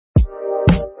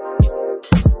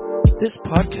This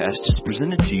podcast is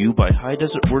presented to you by High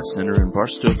Desert Word Center in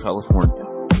Barstow, California.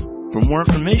 For more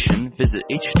information, visit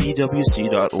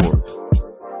hdwc.org.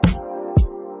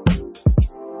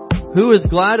 Who is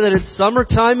glad that it's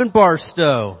summertime in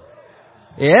Barstow?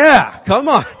 Yeah, come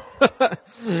on.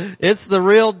 It's the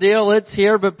real deal. It's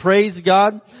here, but praise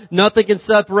God. Nothing can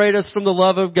separate us from the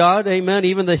love of God. Amen.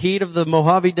 Even the heat of the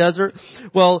Mojave Desert.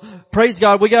 Well, praise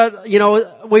God.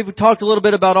 We've talked a little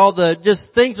bit about all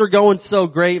things are going so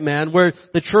great, man. Where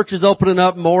the church is opening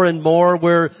up more and more.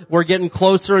 We're getting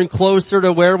closer and closer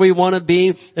to where we want to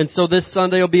be. And so this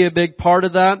Sunday will be a big part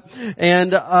of that.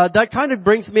 And, that kind of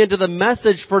brings me into the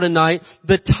message for tonight.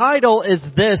 The title is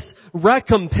this: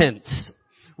 Recompense.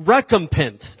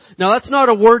 Recompense. Now that's not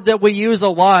a word that we use a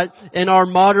lot in our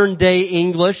modern day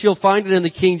English. You'll find it in the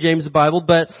King James Bible,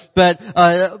 but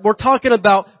we're talking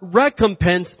about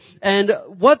recompense, and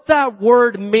what that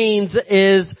word means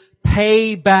is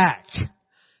payback.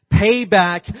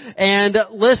 Payback. And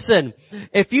listen,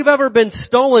 if you've ever been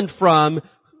stolen from,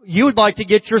 you would like to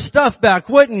get your stuff back,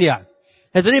 wouldn't you?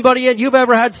 Has anybody you've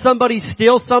ever had somebody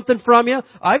steal something from you?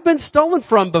 I've been stolen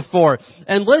from before.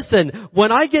 And listen,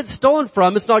 when I get stolen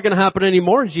from, it's not going to happen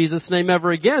anymore in Jesus' name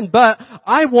ever again, but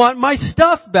I want my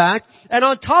stuff back. And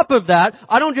on top of that,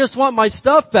 I don't just want my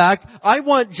stuff back, I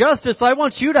want justice. I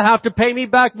want you to have to pay me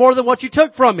back more than what you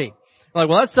took from me. Like,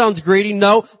 well, that sounds greedy.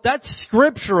 No, that's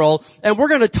scriptural, and we're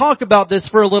going to talk about this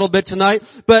for a little bit tonight.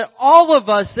 But all of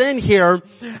us in here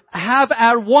have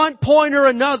at one point or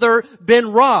another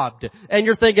been robbed. And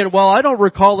you're thinking, well, I don't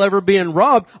recall ever being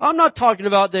robbed. I'm not talking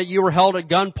about that you were held at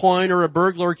gunpoint or a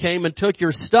burglar came and took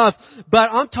your stuff, but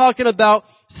I'm talking about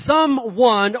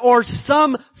someone or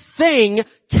something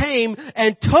came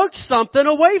and took something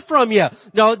away from you.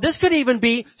 Now, this could even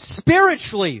be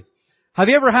spiritually. Have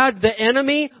you ever had the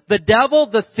enemy, the devil,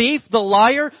 the thief, the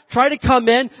liar try to come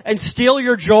in and steal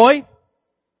your joy?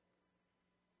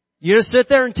 You just sit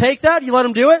there and take that? You let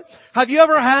him do it? Have you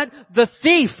ever had the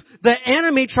thief, the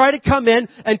enemy try to come in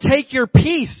and take your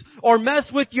peace, or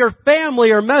mess with your family,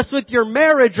 or mess with your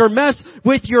marriage, or mess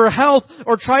with your health,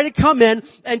 or try to come in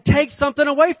and take something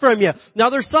away from you? Now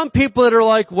there's some people that are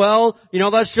like, well,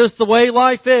 that's just the way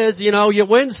life is. You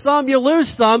win some, you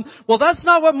lose some. Well, that's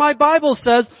not what my Bible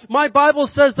says. My Bible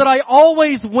says that I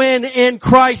always win in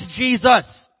Christ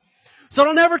Jesus. So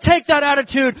don't ever take that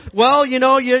attitude, well, you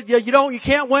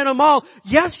can't win them all.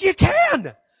 Yes, you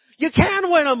can. You can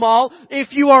win them all if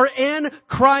you are in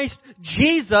Christ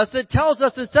Jesus. It tells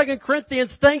us in 2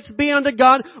 Corinthians, thanks be unto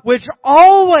God, which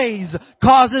always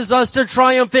causes us to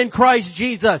triumph in Christ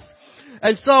Jesus.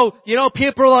 And so,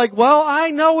 people are like, well, I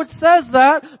know it says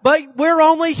that, but we're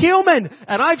only human.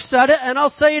 And I've said it, and I'll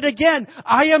say it again.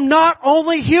 I am not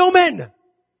only human.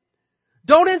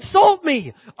 Don't insult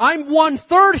me. I'm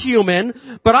 1/3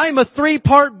 human, but I'm a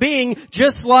 3-part being,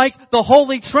 just like the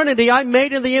Holy Trinity. I'm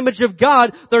made in the image of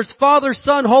God. There's Father,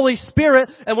 Son, Holy Spirit,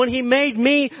 and when He made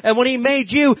me and when He made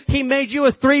you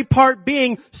a 3-part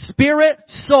being, spirit,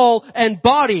 soul, and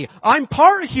body. I'm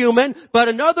part human, but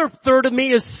another 1/3 of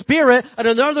me is spirit, and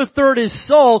another 1/3 is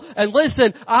soul. And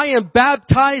listen, I am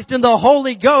baptized in the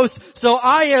Holy Ghost, so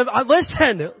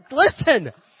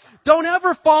listen. Don't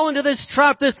ever fall into this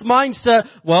trap, this mindset,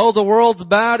 well, the world's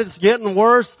bad, it's getting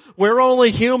worse, we're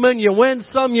only human, you win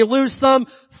some, you lose some.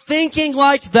 Thinking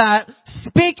like that,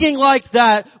 speaking like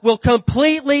that will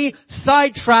completely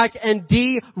sidetrack and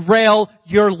derail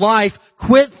your life.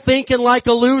 Quit thinking like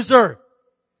a loser.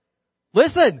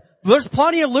 Listen, there's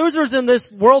plenty of losers in this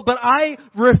world, but I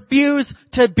refuse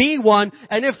to be one.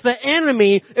 And if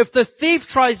the thief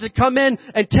tries to come in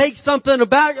and take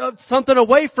something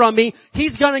away from me,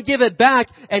 he's gonna give it back,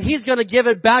 and he's gonna give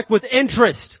it back with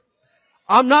interest.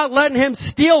 I'm not letting him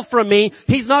steal from me.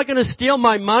 He's not going to steal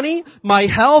my money, my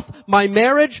health, my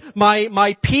marriage,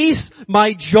 my peace,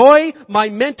 my joy, my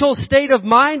mental state of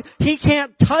mind. He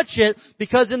can't touch it,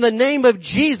 because in the name of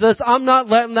Jesus, I'm not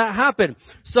letting that happen.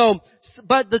 So,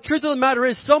 but the truth of the matter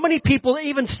is, so many people,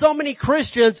 even so many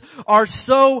Christians, are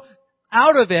so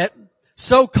out of it,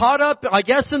 so caught up, I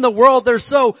guess, in the world, they're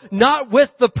so not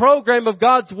with the program of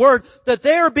God's Word, that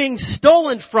they are being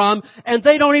stolen from, and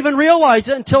they don't even realize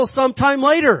it until sometime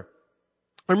later.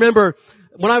 I remember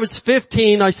when I was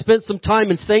 15, I spent some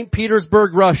time in St.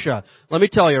 Petersburg, Russia. Let me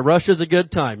tell you, Russia's a good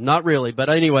time. Not really, but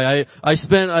anyway, I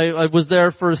was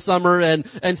there for a summer and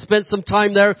spent some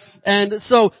time there. And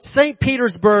so St.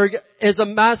 Petersburg is a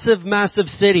massive, massive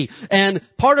city. And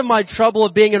part of my trouble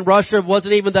of being in Russia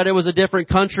wasn't even that it was a different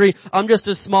country. I'm just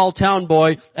a small town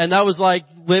boy, and that was like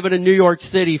living in New York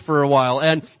City for a while.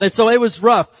 And so it was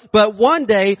rough. But one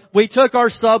day we took our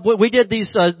subway, we did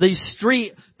these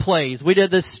street plays. We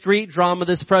did this street drama,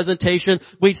 this presentation.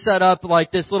 We set up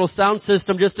like this little sound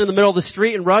system just in the middle of the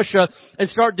street in Russia and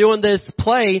start doing this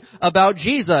play about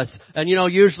Jesus. And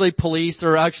usually police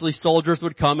or actually soldiers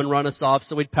would come and run us off,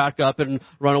 so we'd pack up and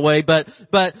run away. But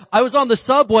I was on the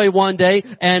subway one day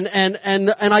and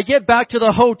I get back to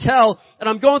the hotel and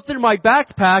I'm going through my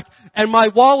backpack and my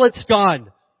wallet's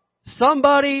gone.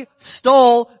 Somebody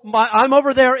stole I'm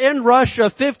over there in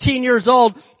Russia, 15 years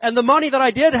old, and the money that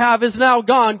I did have is now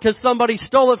gone because somebody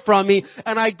stole it from me,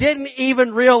 and I didn't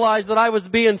even realize that I was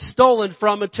being stolen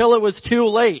from until it was too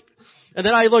late. And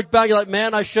then I look back and like,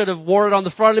 man, I should have wore it on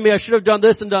the front of me. I should have done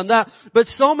this and done that. But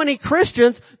so many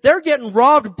Christians, they're getting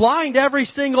robbed blind every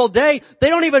single day. They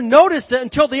don't even notice it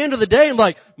until the end of the day and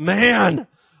like, man,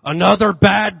 another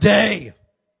bad day.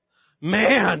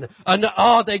 Man,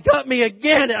 they got me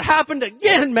again. It happened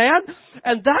again, man.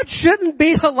 And that shouldn't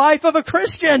be the life of a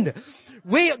Christian.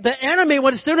 The enemy,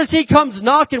 as soon as he comes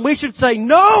knocking, we should say,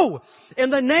 no! In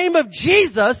the name of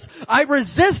Jesus, I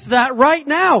resist that right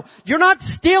now. You're not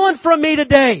stealing from me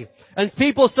today. And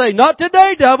people say, not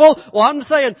today, devil. Well, I'm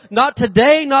saying, not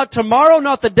today, not tomorrow,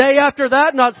 not the day after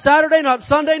that, not Saturday, not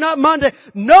Sunday, not Monday.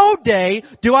 No day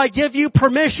do I give you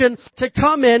permission to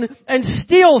come in and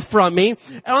steal from me.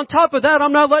 And on top of that,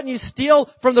 I'm not letting you steal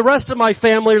from the rest of my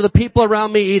family or the people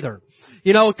around me either.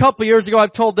 A couple of years ago,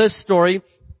 I've told this story.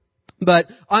 But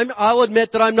I'll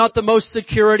admit that I'm not the most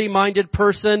security-minded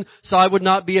person, so I would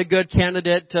not be a good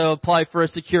candidate to apply for a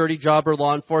security job or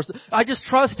law enforcement. I just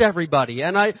trust everybody,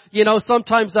 and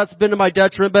sometimes that's been to my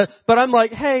detriment, but I'm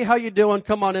like, hey, how you doing?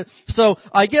 Come on in. So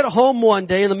I get home one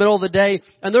day in the middle of the day,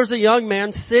 and there's a young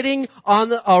man sitting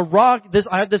on a rock.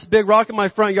 I have this big rock in my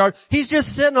front yard. He's just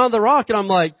sitting on the rock, and I'm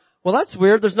like, well, that's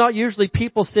weird. There's not usually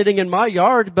people sitting in my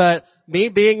yard, but me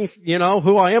being,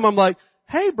 who I am, I'm like,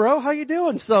 hey bro, how you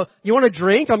doing? So, you want a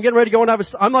drink? I'm getting ready to go and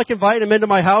I'm like inviting him into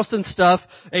my house and stuff,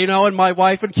 and my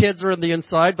wife and kids are in the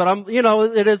inside, but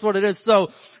it is what it is. So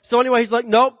anyway, he's like,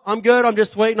 nope, I'm good. I'm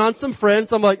just waiting on some friends.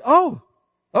 I'm like, oh,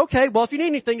 okay, well if you need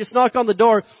anything, just knock on the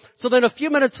door. So then a few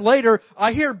minutes later,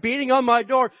 I hear beating on my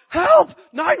door, help!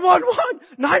 911!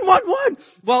 911!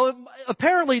 Well,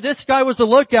 apparently this guy was the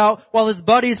lookout while his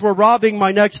buddies were robbing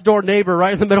my next door neighbor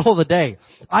right in the middle of the day.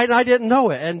 I didn't know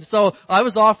it. And so I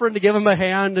was offering to give him a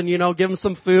hand and, give him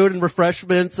some food and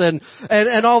refreshments and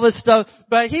all this stuff.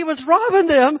 But he was robbing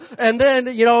them. And then,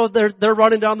 they're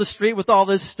running down the street with all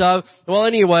this stuff. Well,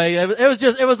 anyway,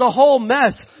 it was a whole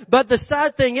mess. But the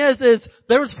sad thing is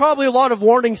there was probably a lot of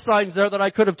warning signs there that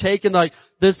I could have taken, like,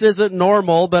 this isn't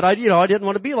normal, but I didn't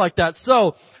want to be like that.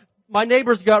 So, my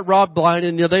neighbors got robbed blind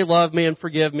and they love me and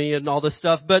forgive me and all this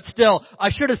stuff, but still, I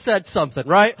should have said something,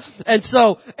 right? And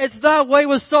so, it's that way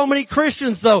with so many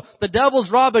Christians though. The devil's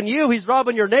robbing you, he's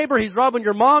robbing your neighbor, he's robbing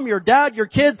your mom, your dad, your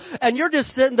kids, and you're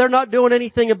just sitting there not doing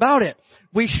anything about it.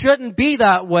 We shouldn't be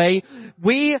that way.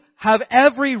 We have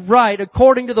every right,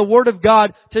 according to the Word of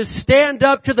God, to stand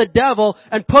up to the devil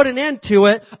and put an end to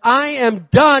it. I am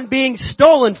done being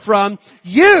stolen from.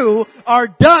 You are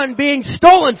done being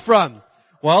stolen from.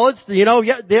 Well, it's,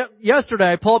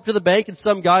 yesterday I pull up to the bank and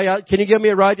some guy, can you give me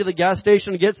a ride to the gas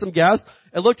station and get some gas?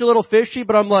 It looked a little fishy,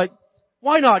 but I'm like,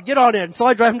 why not? Get on in. So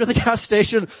I drive him to the gas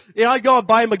station. I go and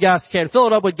buy him a gas can, fill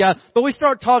it up with gas. But we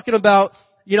start talking about,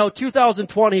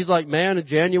 2020, he's like, man, in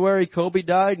January, Kobe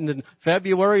died, and in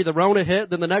February, the Rona hit,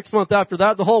 then the next month after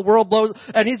that, the whole world blows,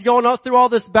 and he's going out through all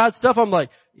this bad stuff. I'm like,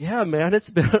 yeah, man, it's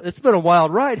been a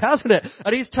wild ride, hasn't it?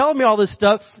 And he's telling me all this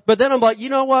stuff, but then I'm like, you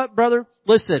know what, brother?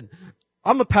 Listen,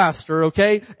 I'm a pastor,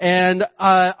 okay? And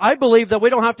I believe that we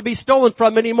don't have to be stolen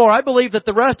from anymore. I believe that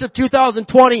the rest of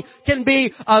 2020 can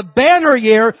be a banner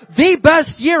year, the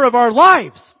best year of our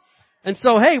lives. And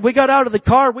so, hey, we got out of the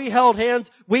car, we held hands,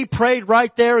 we prayed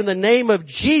right there in the name of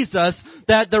Jesus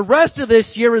that the rest of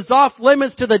this year is off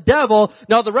limits to the devil.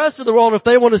 Now the rest of the world, if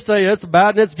they want to say it's bad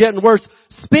and it's getting worse,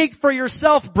 speak for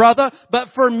yourself, brother. But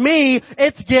for me,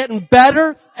 it's getting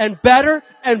better and better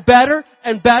and better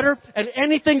and better. And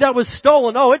anything that was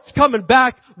stolen, it's coming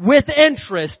back with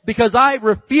interest because I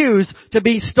refuse to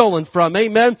be stolen from.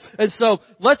 Amen. And so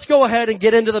let's go ahead and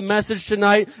get into the message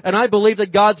tonight. And I believe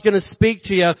that God's going to speak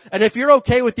to you. And if you're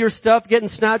okay with your stuff getting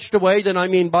snatched away, then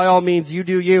by all means, you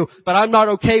do you. But I'm not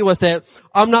okay with it.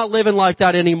 I'm not living like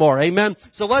that anymore. Amen.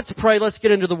 So let's pray. Let's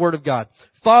get into the Word of God.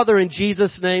 Father, in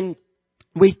Jesus' name,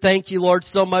 We thank you, Lord,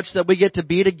 so much that we get to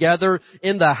be together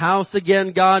in the house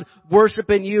again, God,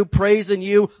 worshiping you, praising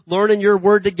you, learning your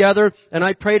word together. And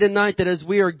I pray tonight that as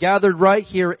we are gathered right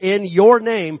here in your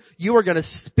name, you are going to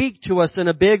speak to us in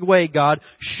a big way, God.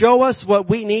 Show us what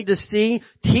we need to see.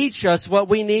 Teach us what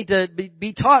we need to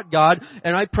be taught, God.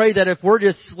 And I pray that if we're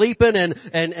just sleeping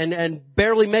and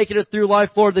barely making it through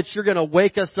life, Lord, that you're going to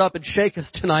wake us up and shake us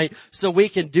tonight so we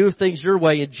can do things your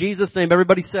way. In Jesus' name,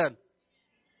 everybody said.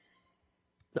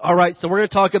 All right, so we're going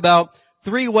to talk about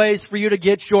 3 ways for you to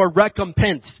get your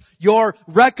recompense, your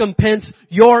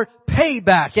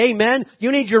payback. Amen.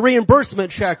 You need your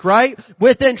reimbursement check, right?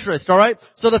 With interest, all right?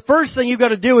 So the first thing you've got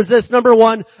to do is this. Number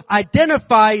 1,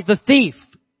 identify the thief.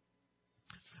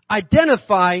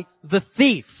 Identify the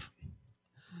thief.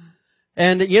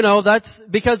 And that's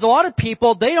because a lot of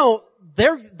people, they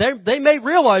may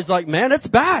realize like, man, it's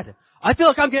bad. I feel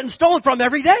like I'm getting stolen from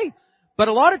every day. But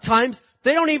a lot of times,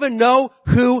 they don't even know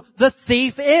who the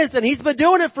thief is, and he's been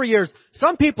doing it for years.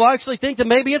 Some people actually think that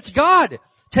maybe it's God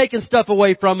taking stuff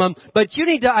away from them, but you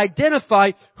need to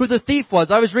identify who the thief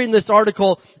was. I was reading this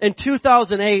article in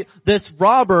 2008. This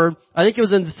robber, I think it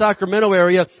was in the Sacramento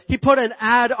area, he put an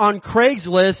ad on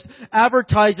Craigslist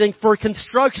advertising for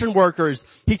construction workers.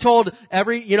 He told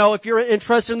if you're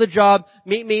interested in the job,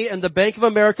 meet me in the Bank of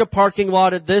America parking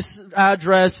lot at this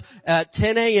address at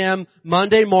 10 a.m.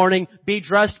 Monday morning. Be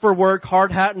dressed for work,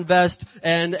 hard hat and vest,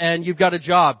 and you've got a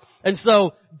job. And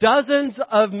so dozens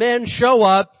of men show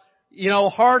up,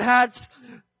 hard hats,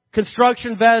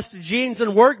 construction vests, jeans,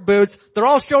 and work boots. They're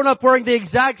all showing up wearing the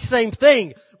exact same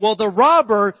thing. Well, the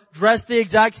robber dressed the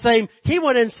exact same. He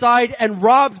went inside and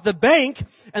robbed the bank,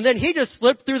 and then he just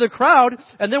slipped through the crowd.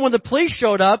 And then when the police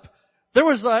showed up, there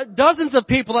was dozens of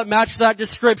people that matched that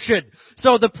description.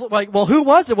 So who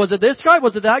was it? Was it this guy?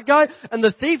 Was it that guy? And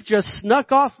the thief just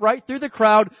snuck off right through the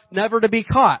crowd, never to be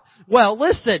caught. Well,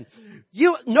 listen.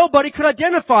 Nobody could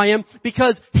identify him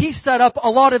because he set up a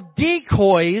lot of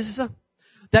decoys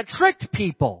that tricked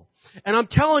people. And I'm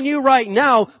telling you right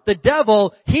now, the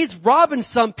devil, he's robbing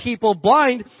some people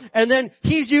blind, and then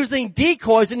he's using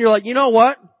decoys, and you're like, you know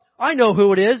what? I know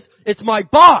who it is. It's my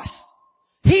boss.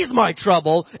 He's my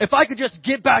trouble. If I could just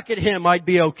get back at him, I'd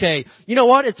be okay. You know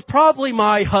what? It's probably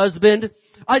my husband.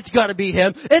 It's gotta be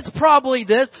him. It's probably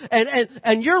this.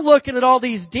 And you're looking at all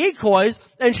these decoys,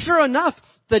 and sure enough,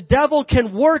 the devil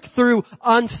can work through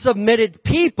unsubmitted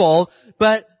people,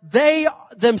 but they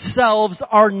themselves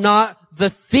are not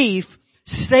the thief.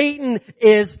 Satan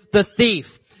is the thief.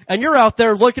 And you're out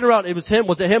there looking around. It was him.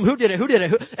 Was it him? Who did it? Who did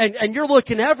it? And you're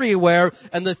looking everywhere,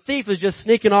 and the thief is just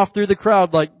sneaking off through the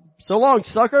crowd like, so long,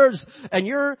 suckers. And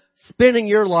you're spending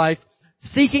your life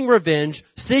seeking revenge,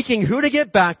 seeking who to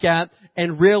get back at,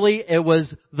 and really it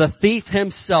was the thief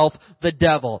himself, the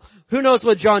devil. Who knows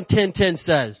what John 10:10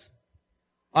 says?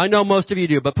 I know most of you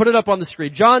do, but put it up on the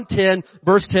screen. John 10,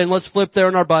 verse 10. Let's flip there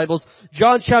in our Bibles.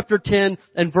 John chapter 10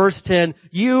 and verse 10.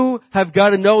 You have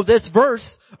got to know this verse,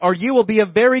 or you will be a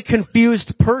very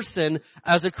confused person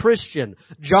as a Christian.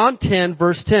 John 10,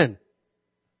 verse 10.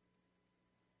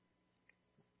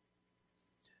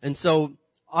 And so,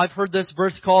 I've heard this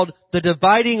verse called the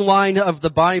dividing line of the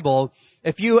Bible.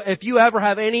 If you ever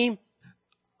have any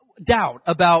doubt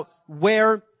about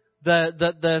where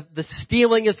the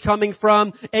stealing is coming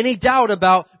from, any doubt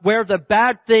about where the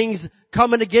bad things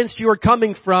coming against you are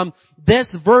coming from,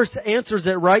 this verse answers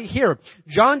it right here.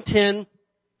 John 10,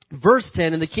 verse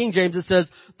 10, in the King James it says,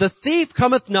 the thief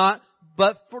cometh not,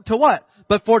 but for to what?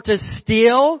 But for to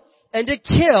steal and to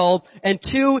kill and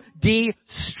to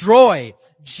destroy.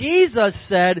 Jesus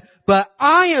said, but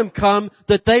I am come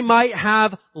that they might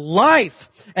have life,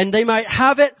 and they might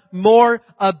have it more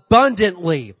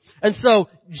abundantly. And so,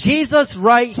 Jesus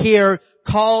right here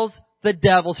calls the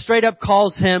devil, straight up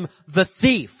calls him the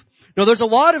thief. Now there's a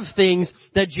lot of things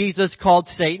that Jesus called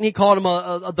Satan. He called him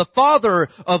the father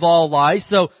of all lies.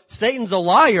 So Satan's a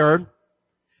liar,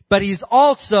 but he's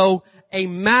also a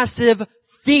massive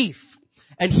thief.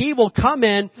 And he will come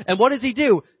in, and what does he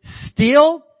do?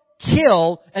 Steal,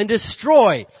 kill, and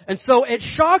destroy. And so it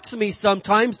shocks me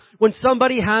sometimes when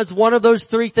somebody has one of those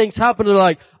 3 things happen. They're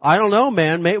like, I don't know,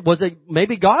 man.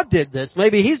 Maybe God did this.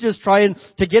 Maybe he's just trying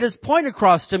to get his point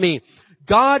across to me.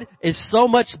 God is so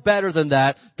much better than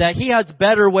that he has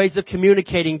better ways of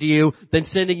communicating to you than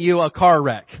sending you a car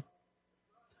wreck.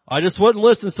 I just wouldn't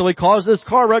listen, so he caused this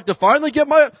car wreck to finally get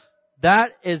my...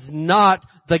 That is not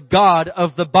the God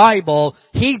of the Bible.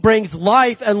 He brings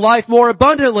life and life more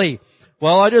abundantly.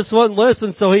 Well, I just wouldn't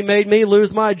listen, so he made me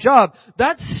lose my job.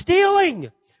 That's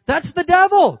stealing. That's the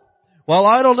devil. Well,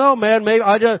 I don't know, man. Maybe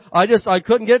I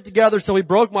couldn't get it together, so he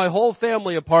broke my whole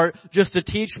family apart just to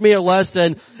teach me a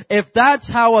lesson. If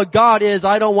that's how a God is,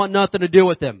 I don't want nothing to do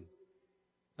with him.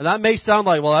 And that may sound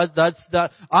like, well,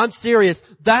 I'm serious.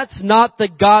 That's not the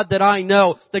God that I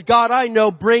know. The God I know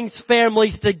brings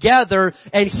families together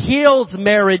and heals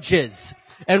marriages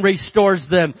and restores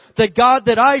them. The God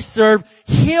that I serve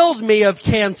healed me of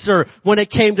cancer when it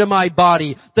came to my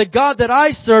body. The God that I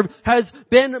serve has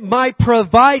been my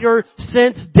provider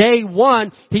since day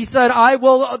one. He said,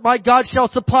 my God shall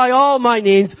supply all my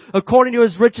needs according to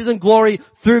his riches and glory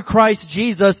through Christ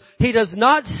Jesus. He does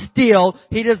not steal.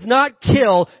 He does not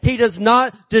kill. He does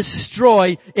not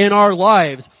destroy in our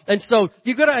lives. And so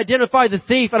you've got to identify the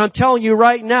thief, and I'm telling you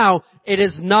right now, it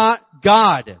is not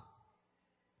God.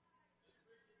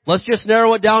 Let's just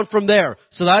narrow it down from there.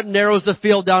 So that narrows the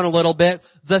field down a little bit.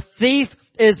 The thief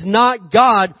is not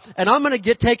God. And I'm going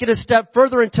to take it a step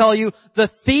further and tell you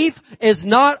the thief is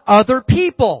not other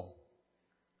people.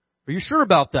 Are you sure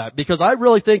about that? Because I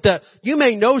really think that you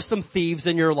may know some thieves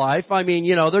in your life. I mean,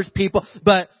 there's people.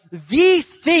 But the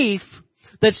thief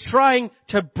that's trying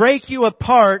to break you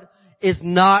apart is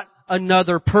not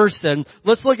another person.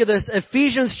 Let's look at this.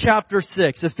 Ephesians chapter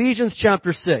 6. Ephesians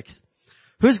chapter 6.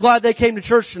 Who's glad they came to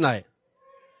church tonight?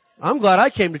 I'm glad I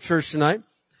came to church tonight.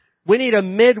 We need a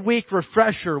midweek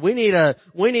refresher. We need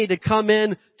to come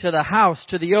in to the house,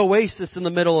 to the oasis in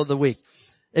the middle of the week.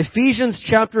 Ephesians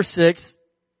chapter 6.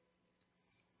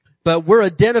 But we're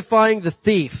identifying the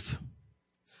thief.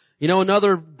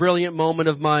 Another brilliant moment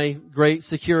of my great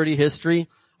security history.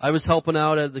 I was helping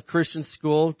out at the Christian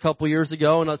school a couple years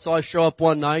ago, and so I show up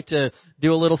one night to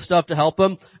do a little stuff to help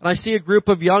them, and I see a group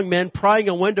of young men prying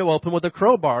a window open with a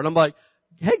crowbar, and I'm like,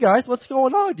 hey guys, what's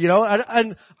going on?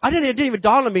 And it didn't even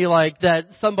dawn on me like that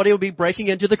somebody would be breaking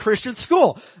into the Christian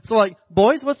school. So like,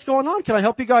 boys, what's going on? Can I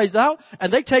help you guys out?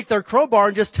 And they take their crowbar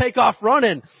and just take off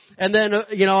running. And then,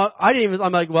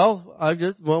 I'm like,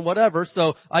 whatever.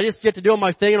 So I just get to doing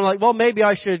my thing, and I'm like, well, maybe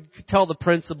I should tell the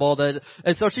principal that.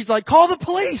 And so she's like, call the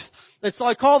police. And so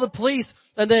I call the police,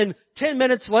 and then 10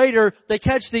 minutes later, they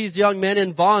catch these young men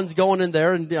in Vons going in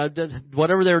there and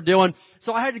whatever they were doing.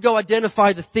 So I had to go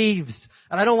identify the thieves.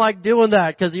 And I don't like doing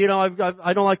that because,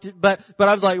 I don't like to, but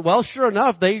I was like, well, sure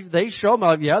enough, they show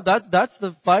me, yeah, that's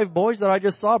the 5 boys that I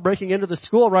just saw breaking into the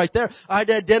school right there. I had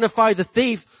to identify the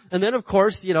thief. And then, of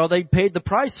course, they paid the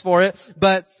price for it.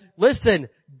 But listen,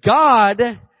 God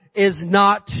is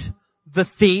not the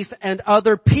thief, and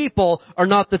other people are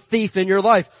not the thief in your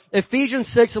life. Ephesians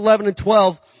 6:11 and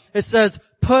 12, it says,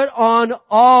 put on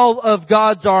all of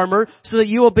God's armor so that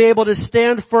you will be able to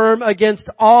stand firm against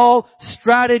all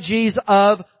strategies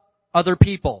of other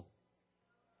people.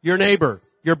 Your neighbor,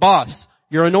 your boss,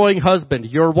 your annoying husband,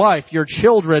 your wife, your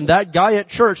children, that guy at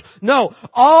church. No,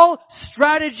 all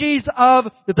strategies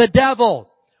of the devil.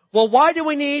 Well, why do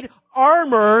we need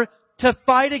armor to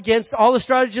fight against all the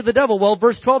strategy of the devil? Well,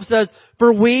 verse 12 says,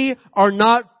 for we are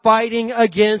not fighting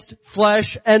against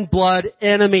flesh and blood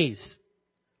enemies.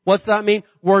 What's that mean?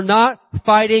 We're not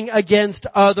fighting against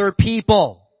other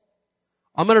people.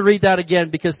 I'm going to read that again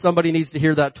because somebody needs to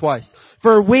hear that twice.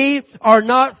 For we are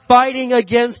not fighting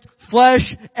against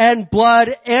flesh and blood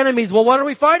enemies. Well, what are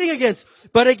we fighting against?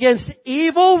 But against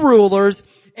evil rulers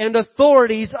and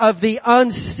authorities of the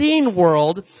unseen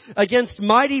world, against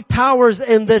mighty powers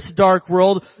in this dark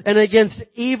world, and against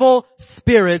evil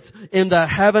spirits in the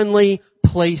heavenly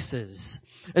places.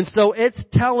 And so it's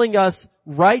telling us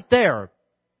right there,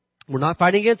 we're not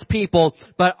fighting against people,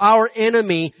 but our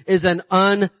enemy is an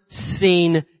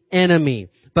unseen enemy.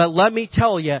 But let me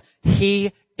tell you,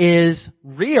 he is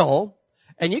real.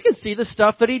 And you can see the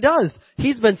stuff that he does.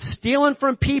 He's been stealing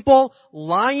from people,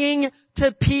 lying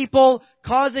to people,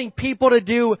 causing people to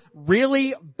do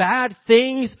really bad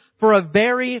things for a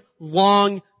very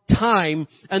long time.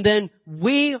 And then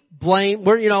we blame,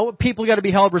 people got to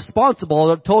be held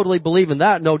responsible. I totally believe in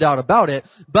that, no doubt about it.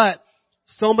 But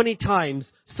so many times,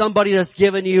 somebody that's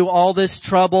given you all this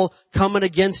trouble, coming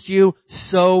against you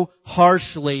so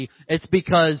harshly, it's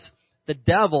because the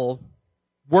devil,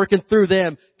 working through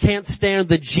them, can't stand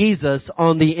the Jesus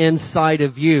on the inside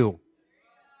of you.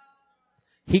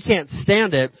 He can't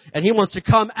stand it, and he wants to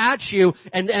come at you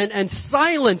and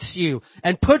silence you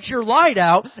and put your light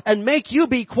out and make you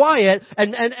be quiet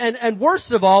and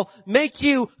worst of all, make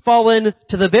you fall into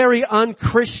the very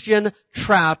unchristian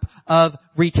trap of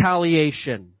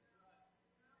retaliation.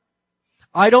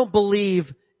 I don't believe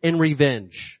in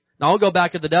revenge. Now, I'll go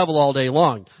back at the devil all day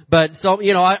long. But so,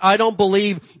 I don't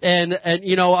believe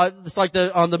it's like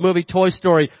on the movie Toy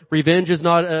Story, revenge is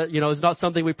not, is not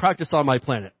something we practice on my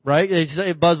planet, right?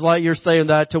 Buzz Lightyear saying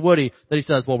that to Woody, that he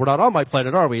says, well, we're not on my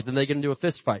planet, are we? Then they get into a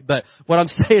fist fight. But what I'm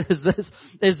saying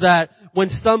is that when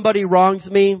somebody wrongs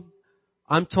me,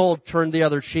 I'm told, turn the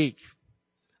other cheek.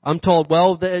 I'm told,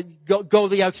 well, go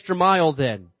the extra mile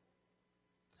then.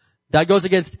 That goes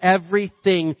against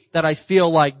everything that I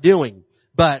feel like doing.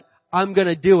 But I'm going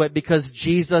to do it because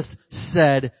Jesus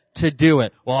said to do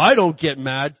it. Well, I don't get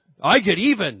mad. I get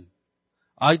even.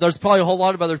 There's probably a whole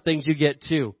lot of other things you get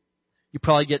too. You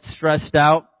probably get stressed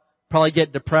out, probably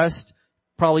get depressed,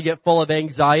 probably get full of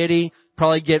anxiety,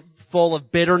 probably get full of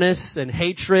bitterness and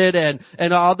hatred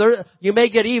and other. You may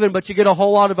get even, but you get a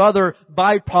whole lot of other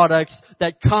byproducts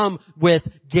that come with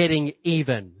getting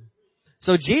even.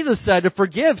 So Jesus said to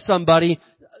forgive somebody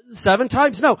 70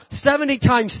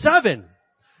 times 7.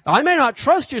 I may not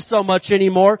trust you so much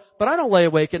anymore, but I don't lay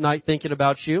awake at night thinking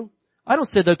about you. I don't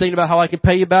sit there thinking about how I can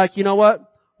pay you back. You know what?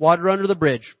 Water under the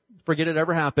bridge. Forget it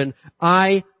ever happened.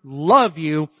 I love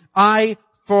you. I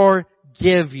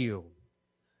forgive you.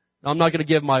 Now, I'm not going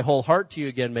to give my whole heart to you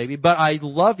again maybe, but I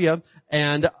love you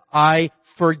and I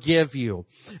forgive you.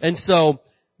 And so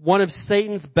one of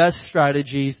Satan's best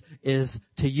strategies is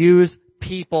to use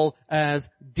people as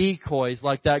decoys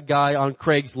like that guy on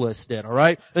Craigslist did,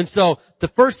 alright? And so, the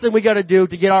first thing we gotta do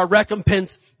to get our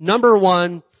recompense, number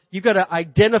one, you gotta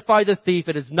identify the thief.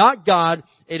 It is not God.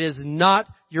 It is not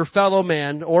your fellow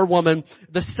man or woman.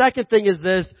 The second thing is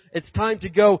this, it's time to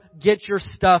go get your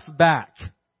stuff back.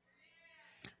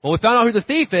 Well, we found out who the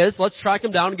thief is, let's track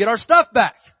him down and get our stuff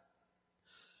back.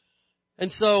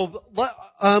 And so,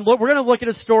 we're gonna look at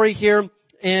a story here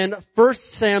in 1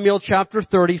 Samuel chapter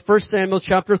 30. 1 Samuel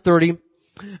chapter 30.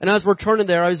 And as we're turning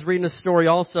there, I was reading a story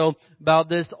also about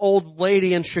this old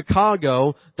lady in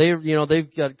Chicago.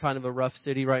 They've got kind of a rough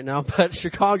city right now, but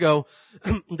Chicago,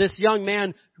 this young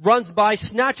man runs by,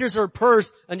 snatches her purse,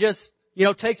 and just,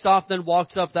 takes off, then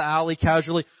walks up the alley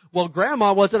casually. Well,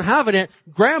 Grandma wasn't having it.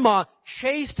 Grandma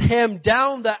chased him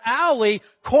down the alley,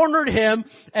 cornered him,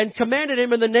 and commanded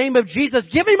him in the name of Jesus,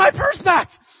 give me my purse back!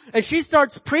 And she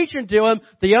starts preaching to him.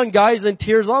 The young guy's in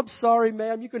tears. I'm sorry,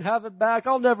 ma'am. You can have it back.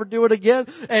 I'll never do it again.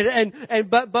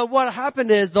 But what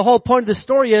happened is, the whole point of the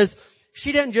story is,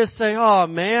 she didn't just say, oh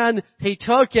man, he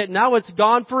took it. Now it's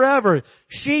gone forever.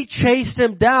 She chased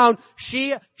him down.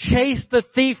 She chased the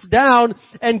thief down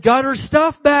and got her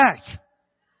stuff back.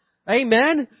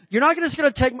 Amen. You're not just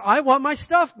going to take, I want my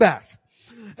stuff back.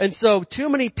 And so too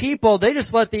many people, they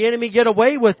just let the enemy get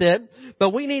away with it.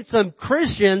 But we need some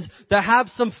Christians that have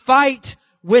some fight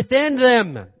within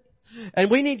them.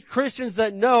 And we need Christians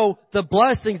that know the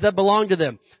blessings that belong to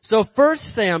them. So 1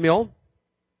 Samuel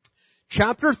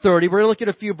chapter 30, we're going to look at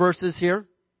a few verses here.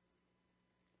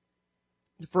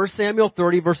 1 Samuel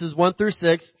 30 verses 1 through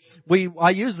 6. I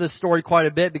use this story quite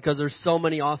a bit because there's so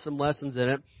many awesome lessons in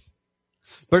it.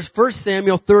 But 1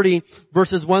 Samuel 30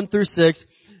 verses 1 through 6,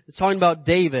 it's talking about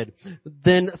David.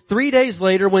 Then 3 days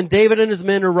later, when David and his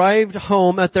men arrived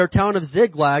home at their town of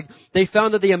Ziklag, they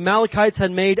found that the Amalekites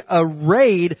had made a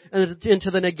raid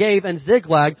into the Negev and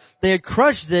Ziklag. They had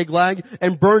crushed Ziklag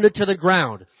and burned it to the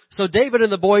ground. So David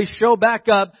and the boys show back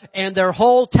up, and their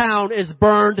whole town is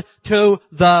burned to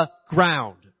the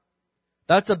ground.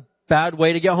 That's a bad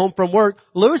way to get home from work.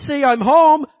 Lucy, I'm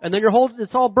home, and then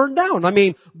it's all burned down. I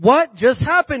mean, what just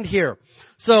happened here?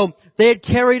 So they had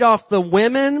carried off the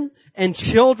women and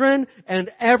children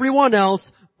and everyone else,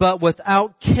 but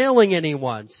without killing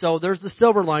anyone. So there's the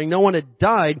silver lining. No one had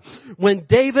died. When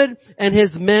David and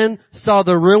his men saw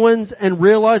the ruins and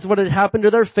realized what had happened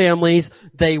to their families,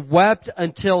 they wept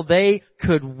until they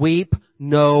could weep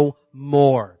no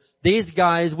more. These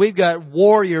guys, we've got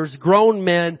warriors, grown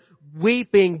men,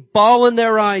 weeping, bawling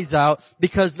their eyes out,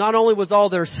 because not only was all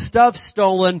their stuff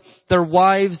stolen, their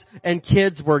wives and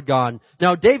kids were gone.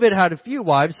 Now David had a few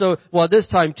wives, this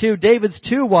time too. David's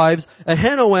two wives,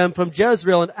 Ahinoam from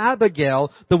Jezreel and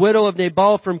Abigail, the widow of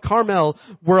Nabal from Carmel,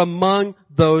 were among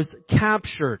those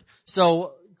captured.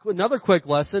 So another quick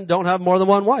lesson, don't have more than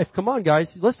one wife. Come on guys,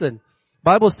 listen.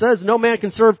 Bible says no man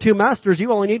can serve two masters.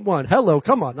 You only need one. Hello,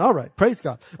 come on. All right, praise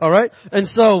God. All right. And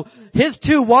so his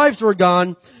two wives were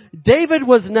gone. David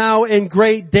was now in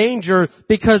great danger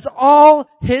because all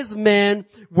his men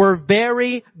were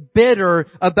very bitter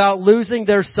about losing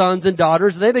their sons and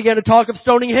daughters. They began to talk of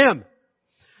stoning him.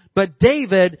 But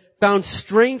David found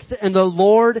strength in the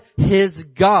Lord his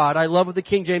God. I love what the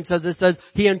King James says. It says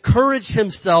he encouraged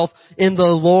himself in the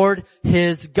Lord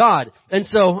his God. And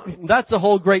so that's a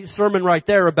whole great sermon right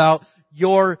there about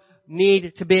your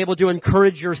need to be able to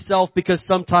encourage yourself because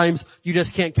sometimes you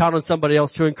just can't count on somebody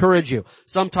else to encourage you.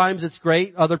 Sometimes it's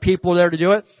great. Other people are there to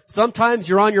do it. Sometimes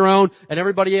you're on your own and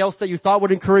everybody else that you thought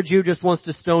would encourage you just wants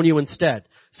to stone you instead.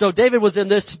 So David was in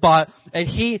this spot and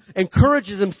he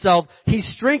encourages himself. He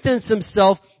strengthens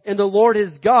himself in the Lord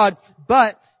his God,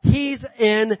 but he's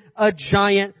in a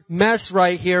giant mess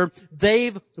right here.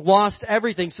 They've lost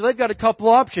everything. So they've got a couple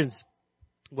options.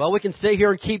 Well, we can sit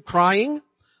here and keep crying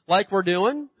like we're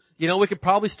doing. We could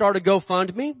probably start a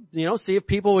GoFundMe, see if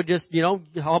people would just,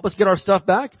 help us get our stuff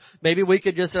back. Maybe we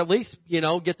could just at least,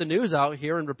 get the news out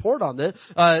here and report on this.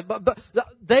 But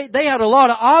they had a lot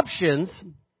of options.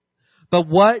 But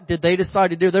what did they decide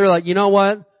to do? They were like, you know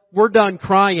what? We're done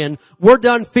crying. We're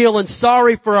done feeling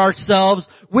sorry for ourselves.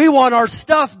 We want our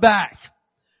stuff back.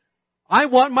 I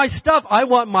want my stuff. I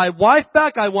want my wife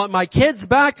back. I want my kids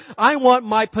back. I want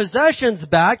my possessions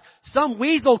back. Some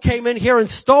weasel came in here and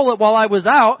stole it while I was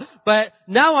out, but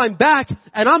now I'm back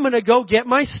and I'm going to go get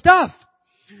my stuff.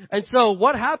 And so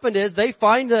what happened is they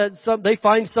find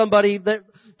somebody that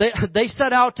they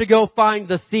set out to go find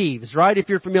the thieves, right? If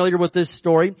you're familiar with this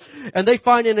story. And they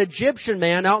find an Egyptian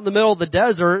man out in the middle of the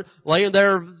desert, laying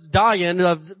there dying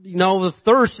of, of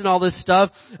thirst and all this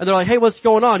stuff. And they're like, hey, what's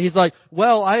going on? He's like,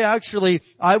 well,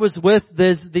 I was with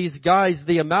these guys,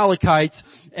 the Amalekites,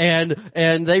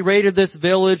 and they raided this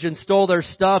village and stole their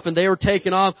stuff and they were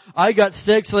taken off. I got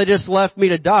sick, so they just left me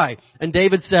to die. And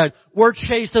David said, we're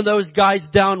chasing those guys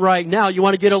down right now. You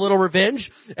want to get a little revenge?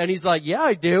 And he's like, yeah,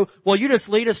 I do. Well, you just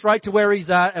lead us right to where he's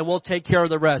at and we'll take care of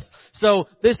the rest. So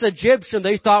this Egyptian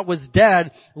they thought was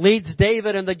dead leads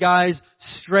David and the guys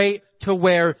straight to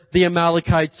where the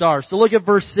Amalekites are. So look at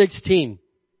verse 16.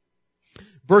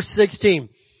 Verse 16.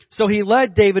 So he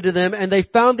led David to them, and they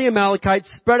found the Amalekites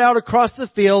spread out across the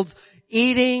fields,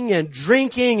 eating and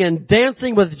drinking and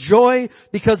dancing with joy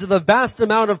because of the vast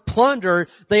amount of plunder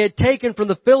they had taken from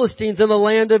the Philistines in the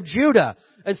land of Judah.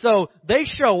 And so they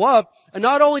show up, and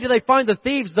not only do they find the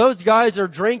thieves, those guys are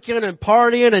drinking and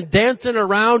partying and dancing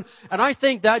around. And I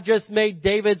think that just made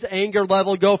David's anger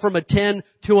level go from a 10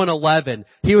 to an 11.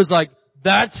 He was like,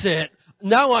 that's it.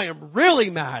 Now I am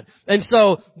really mad. And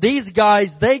so these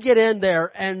guys, they get in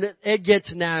there and it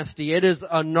gets nasty. It is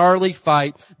a gnarly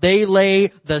fight. They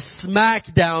lay the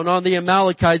smack down on the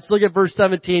Amalekites. Look at verse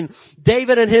 17.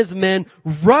 David and his men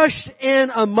rushed in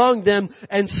among them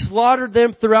and slaughtered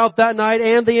them throughout that night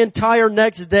and the entire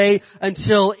next day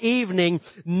until evening.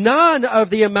 None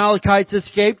of the Amalekites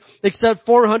escaped except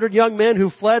 400 young men who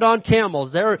fled on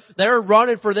camels. They're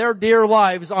running for their dear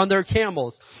lives on their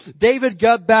camels. David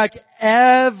got back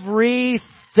everything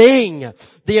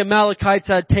the Amalekites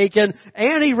had taken,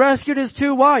 and he rescued his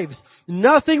 2 wives.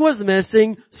 Nothing was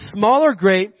missing, small or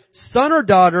great, son or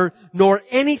daughter, nor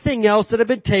anything else that had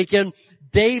been taken.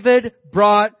 David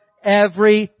brought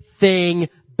everything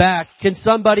back. Can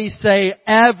somebody say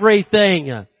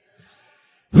everything?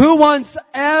 Who wants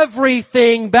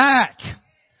everything back?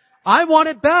 I want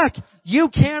it back. You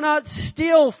cannot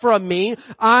steal from me.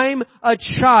 I'm a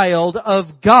child of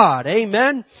God.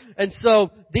 Amen? And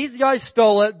so these guys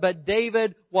stole it, but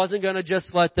David wasn't going to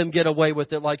just let them get away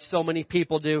with it like so many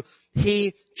people do.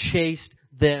 He chased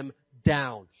them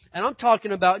down. And I'm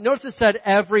talking about, notice it said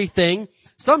everything.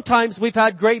 Sometimes we've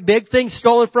had great big things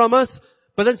stolen from us,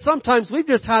 but then sometimes we've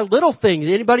just had little things.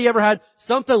 Anybody ever had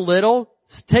something little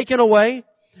taken away?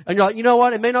 And you're like, you know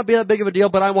what? It may not be that big of a deal,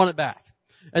 but I want it back.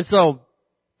 And so,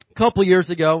 a couple years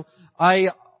ago, my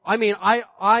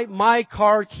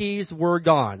car keys were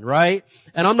gone, right?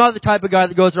 And I'm not the type of guy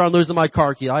that goes around losing my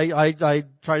car key. I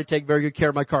try to take very good care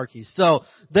of my car keys. So,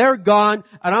 they're gone,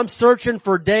 and I'm searching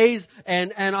for days,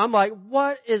 and I'm like,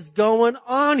 what is going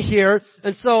on here?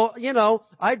 And so,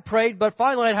 I'd prayed, but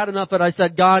finally I'd had enough of it. I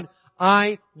said, God,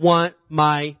 I want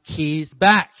my keys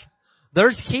back.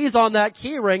 There's keys on that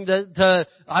key ring that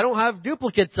I don't have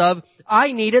duplicates of.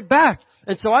 I need it back.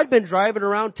 And so I'd been driving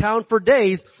around town for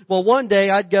days. Well, one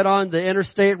day I'd get on the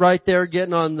interstate right there,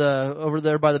 getting on over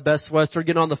there by the Best Western,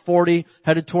 getting on the 40,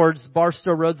 headed towards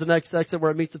Barstow Road's the next exit where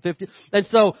it meets the 50. And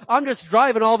so I'm just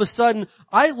driving, all of a sudden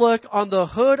I look on the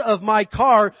hood of my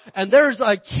car and there's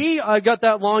a key. I got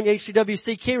that long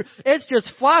HDWC key. It's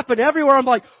just flapping everywhere. I'm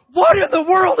like, what in the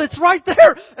world? It's right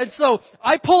there. And so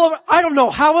I pull over. I don't know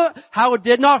how it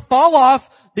did not fall off,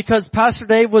 because Pastor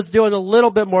Dave was doing a little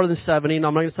bit more than 70, and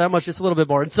I'm not going to say how much, just a little bit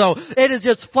more. And so it is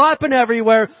just flapping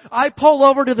everywhere. I pull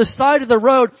over to the side of the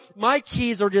road. My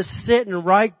keys are just sitting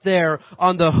right there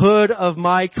on the hood of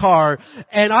my car.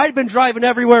 And I'd been driving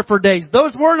everywhere for days.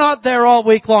 Those were not there all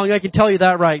week long, I can tell you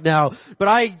that right now. But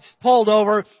I pulled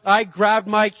over, I grabbed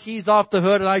my keys off the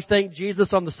hood, and I thanked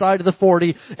Jesus on the side of the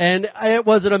 40. And it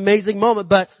was an amazing moment.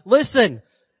 But listen,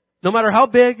 no matter how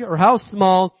big or how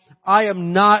small, I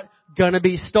am not gonna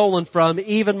be stolen from.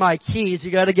 Even my keys,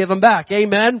 you gotta give them back.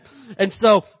 Amen? And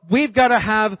so, we've gotta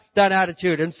have that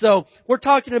attitude. And so, we're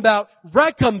talking about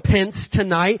recompense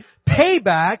tonight,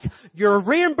 payback, your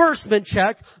reimbursement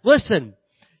check. Listen,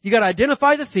 you gotta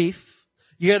identify the thief,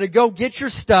 you gotta go get your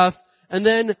stuff, and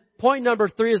then point number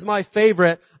 3 is my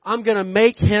favorite. I'm gonna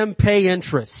make him pay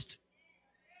interest.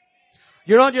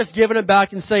 You're not just giving it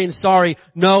back and saying sorry.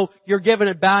 No, you're giving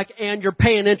it back and you're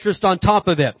paying interest on top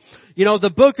of it. You know, the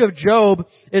book of Job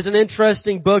is an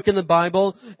interesting book in the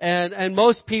Bible, and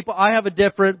most people, I have a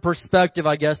different perspective,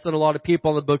 I guess, than a lot of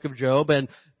people on the book of Job, and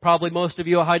probably most of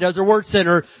you at High Desert Word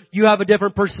Center, you have a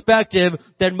different perspective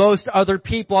than most other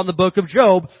people on the book of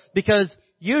Job, because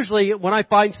usually when I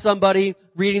find somebody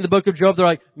reading the book of Job, they're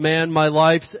like, man, my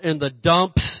life's in the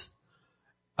dumps.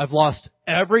 I've lost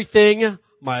everything.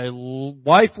 My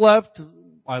wife left.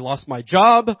 I lost my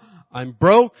job. I'm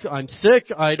broke. I'm sick.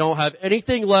 I don't have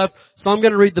anything left. So I'm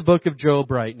going to read the book of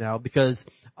Job right now because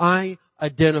I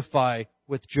identify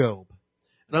with Job.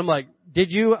 And I'm like,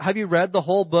 have you read the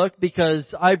whole book?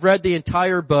 Because I've read the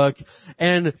entire book.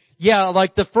 And yeah,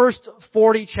 like the first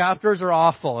 40 chapters are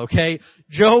awful, okay?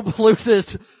 Job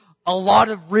loses a lot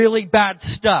of really bad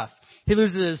stuff. He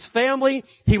loses his family.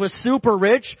 He was super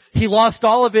rich. He lost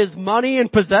all of his money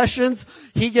and possessions.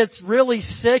 He gets really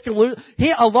sick and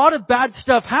a lot of bad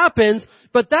stuff happens,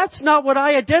 but that's not what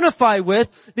I identify with,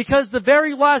 because the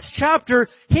very last chapter,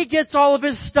 he gets all of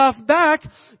his stuff back,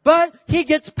 but he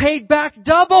gets paid back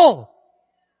double.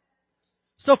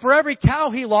 So for every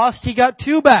cow he lost, he got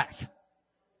 2 back.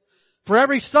 For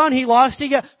every son he lost,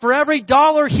 for every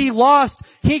dollar he lost,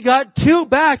 he got 2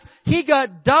 back. He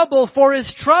got double for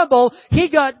his trouble. He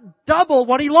got double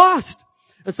what he lost.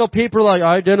 And so people are like,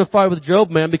 I identify with Job,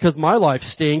 man, because my life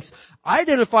stinks. I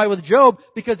identify with Job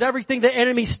because everything the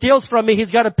enemy steals from me,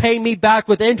 he's got to pay me back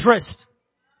with interest.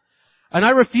 And I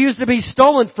refuse to be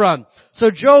stolen from. So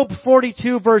Job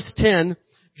 42 verse 10.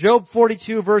 Job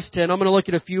 42 verse 10. I'm going to look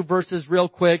at a few verses real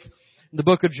quick in the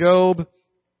book of Job,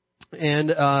 and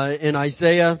in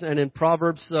Isaiah and in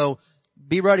Proverbs. So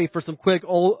be ready for some quick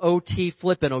old OT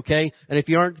flipping, okay? And if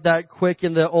you aren't that quick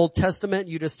in the Old Testament,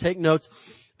 you just take notes.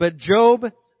 But Job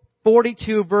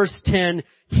 42 verse 10,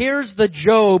 here's the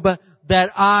Job that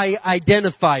I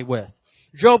identify with.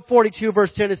 Job 42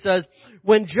 verse 10, it says,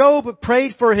 when Job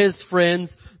prayed for his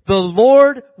friends, the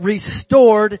Lord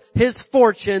restored his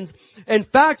fortunes. In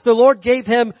fact, the Lord gave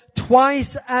him twice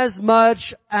as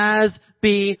much as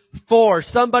before.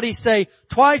 Somebody say,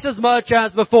 twice as much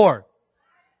as before.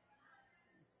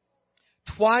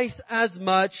 Twice as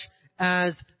much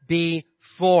as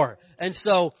before. And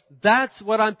so that's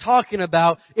what I'm talking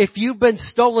about. If you've been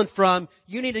stolen from,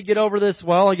 you need to get over this.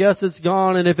 Well, I guess it's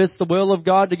gone, and if it's the will of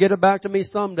God to get it back to me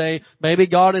someday, maybe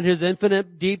God in His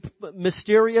infinite, deep,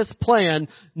 mysterious plan.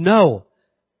 No.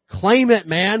 Claim it,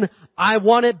 man. I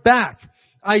want it back.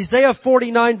 Isaiah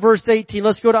 49 verse 18.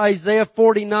 Let's go to Isaiah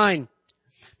 49.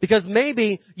 Because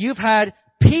maybe you've had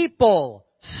people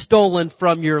stolen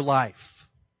from your life.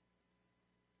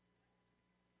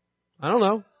 I don't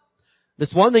know.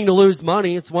 It's one thing to lose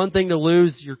money. It's one thing to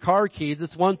lose your car keys.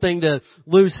 It's one thing to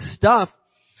lose stuff.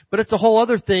 But it's a whole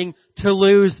other thing to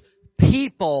lose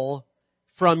people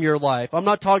from your life. I'm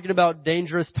not talking about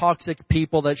dangerous, toxic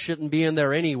people that shouldn't be in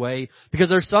there anyway. Because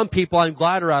there's some people I'm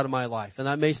glad are out of my life. And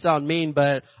that may sound mean,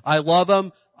 but I love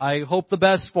them. I hope the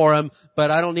best for them. But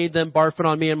I don't need them barfing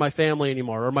on me and my family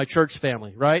anymore. Or my church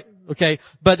family, right? Okay.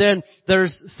 But then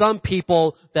there's some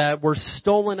people that were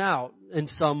stolen out in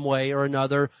some way or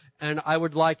another, and I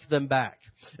would like them back.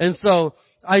 And so,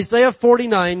 Isaiah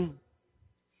 49,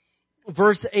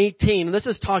 verse 18, this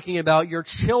is talking about your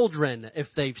children if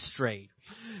they've strayed.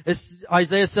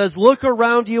 Isaiah says, look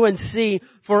around you and see,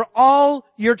 for all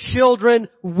your children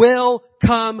will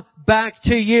come back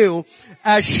to you.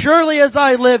 As surely as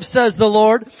I live, says the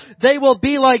Lord, they will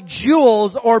be like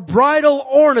jewels or bridal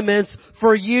ornaments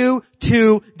for you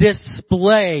to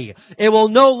display. It will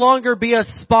no longer be a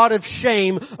spot of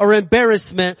shame or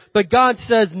embarrassment, but God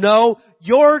says, no,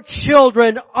 your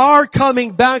children are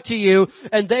coming back to you,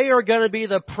 and they are going to be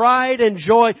the pride and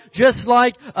joy, just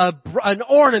like an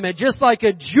ornament, just like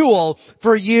a jewel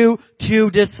for you to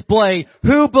display.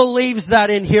 Who believes that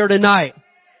in here tonight?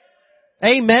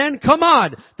 Amen. Come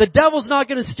on. The devil's not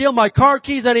going to steal my car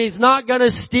keys, and he's not going to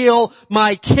steal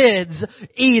my kids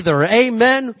either.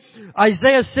 Amen.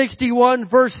 Isaiah 61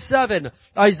 verse 7.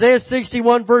 Isaiah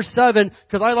 61 verse 7,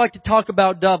 because I like to talk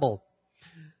about double.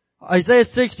 Isaiah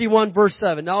 61 verse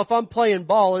 7. Now if I'm playing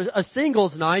ball, a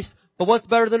single's nice, but what's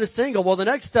better than a single? Well, the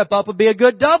next step up would be a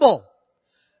good double.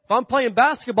 If If I'm playing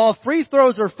basketball, free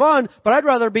throws are fun, but I'd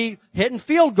rather be hitting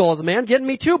field goals, man, getting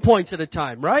me 2 points at a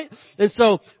time, right? And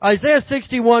so, Isaiah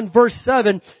 61 verse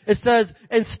 7, it says,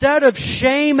 instead of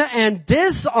shame and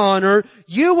dishonor,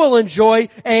 you will enjoy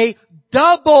a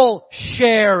double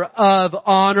share of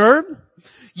honor.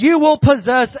 You will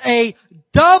possess a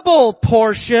double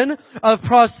portion of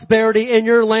prosperity in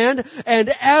your land,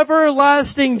 and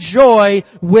everlasting joy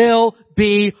will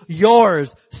be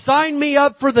yours. Sign me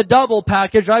up for the double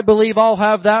package. I believe I'll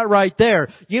have that right there.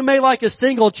 You may like a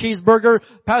single cheeseburger.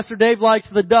 Pastor Dave likes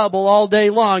the double all day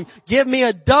long. Give me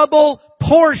a double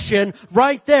portion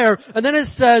right there. And then it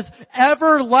says,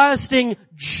 everlasting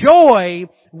joy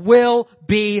will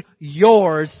be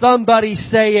yours. Somebody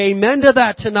say amen to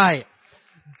that tonight.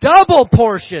 Double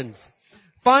portions.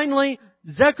 Finally,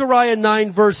 Zechariah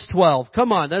 9 verse 12.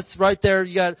 Come on, that's right there.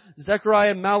 You got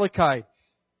Zechariah and Malachi.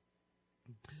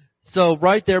 So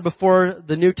right there before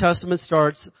the New Testament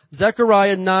starts,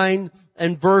 Zechariah 9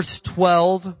 and verse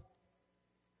 12.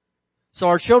 So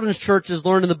our children's church is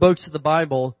learning the books of the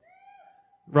Bible,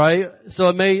 right? So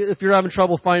it may, if you're having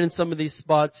trouble finding some of these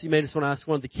spots, you may just want to ask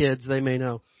one of the kids. They may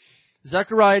know.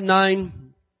 Zechariah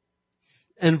 9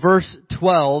 and verse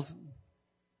 12.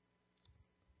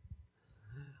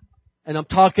 And I'm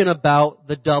talking about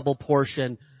the double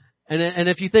portion. And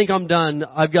if you think I'm done,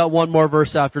 I've got one more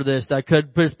verse after this that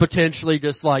could potentially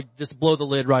just blow the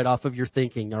lid right off of your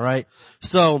thinking, alright?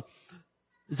 So,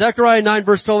 Zechariah 9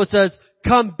 verse 12 it says,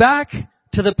 come back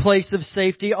to the place of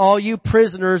safety, all you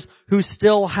prisoners who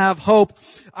still have hope.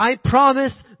 I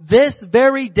promise this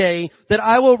very day that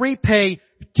I will repay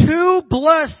 2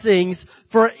 blessings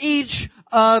for each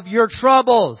of your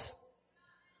troubles.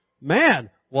 Man.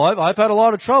 Well, I've had a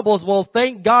lot of troubles. Well,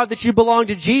 thank God that you belong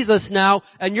to Jesus now,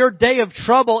 and your day of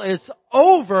trouble is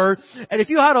over. And if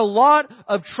you had a lot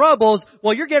of troubles,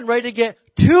 well, you're getting ready to get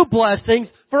 2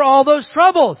 blessings for all those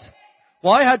troubles.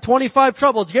 Well, I had 25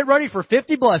 troubles. Get ready for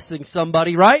 50 blessings,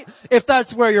 somebody, right? If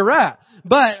that's where you're at.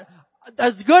 But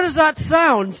as good as that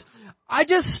sounds, I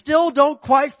just still don't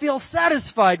quite feel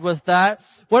satisfied with that.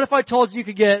 What if I told you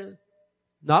could get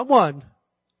not 1,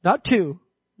 not 2,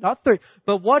 not 3,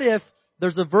 but what if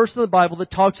there's a verse in the Bible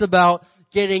that talks about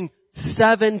getting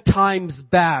 7 times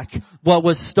back what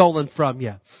was stolen from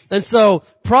you. And so,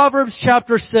 Proverbs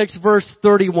chapter 6 verse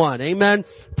 31. Amen.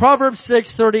 Proverbs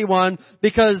 6:31,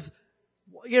 because,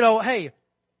 hey,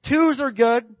 2s are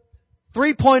good,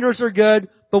 3-pointers are good,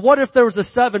 but what if there was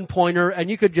a 7-pointer and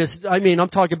you could just, I'm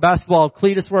talking basketball.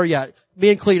 Cletus, where are you at? Me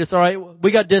and Cletus, alright?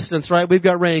 We got distance, right? We've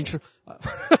got range.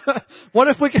 What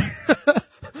if we could...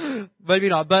 Maybe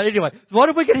not, but anyway, what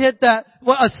if we could hit that,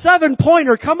 a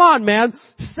 7-pointer, come on man,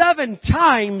 7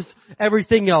 times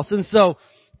everything else. And so,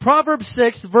 Proverbs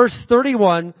 6 verse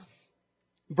 31,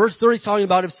 verse 30 is talking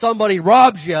about if somebody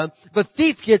robs you, if a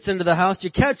thief gets into the house,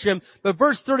 you catch him, but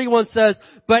verse 31 says,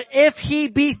 but if he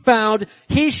be found,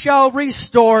 he shall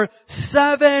restore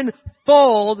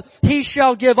 7-fold, he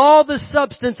shall give all the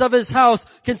substance of his house.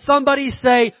 Can somebody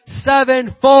say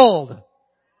 7-fold?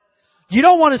 You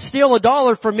don't want to steal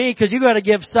 $1 from me because you got to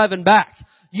give 7 back.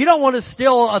 You don't want to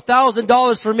steal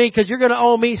 $1,000 from me because you're going to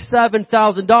owe me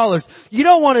 $7,000. You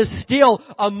don't want to steal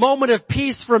a moment of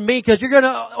peace from me because you're going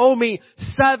to owe me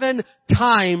 7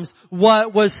 times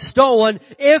what was stolen.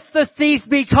 If the thief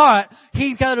be caught,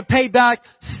 he's got to pay back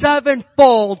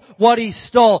 7-fold what he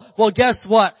stole. Well, guess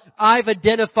what? I've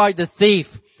identified the thief,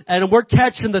 and we're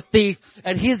catching the thief,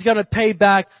 and he's going to pay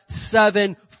back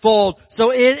 7-fold.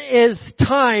 So it is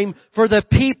time for the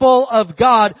people of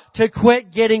God to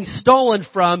quit getting stolen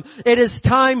from. It is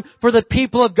time for the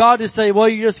people of God to say, well,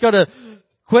 you just gotta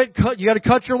quit, you gotta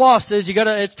cut your losses,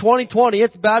 it's 2020,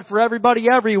 it's bad for everybody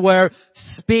everywhere.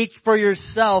 Speak for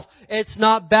yourself. It's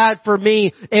not bad for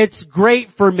me, it's great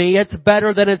for me, it's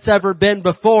better than it's ever been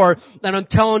before. And I'm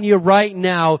telling you right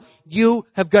now, you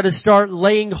have got to start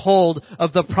laying hold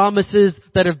of the promises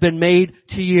that have been made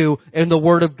to you in the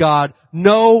Word of God.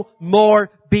 No more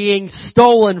being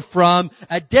stolen from.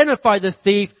 Identify the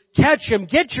thief, catch him,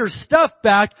 get your stuff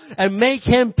back, and make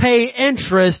him pay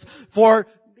interest for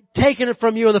taking it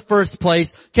from you in the first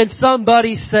place. Can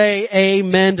somebody say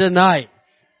amen tonight?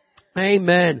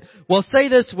 Amen. Well, say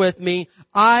this with me.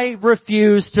 I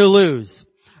refuse to lose.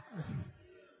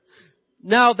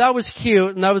 Now, that was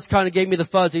cute, and that was kind of gave me the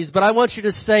fuzzies, but I want you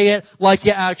to say it like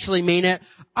you actually mean it.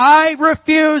 I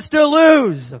refuse to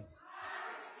lose.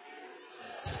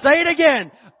 Say it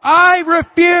again. I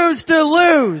refuse to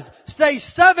lose. Say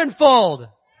 7-fold.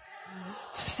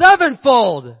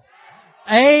 7-fold.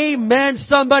 Amen.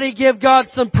 Somebody give God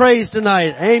some praise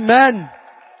tonight. Amen.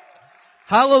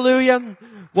 Hallelujah.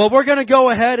 Well, we're going to go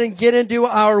ahead and get into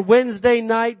our Wednesday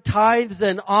night tithes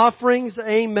and offerings.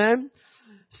 Amen.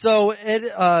 So,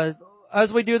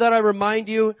 as we do that, I remind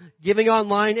you, giving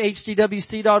online,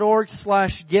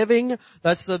 hdwc.org/giving.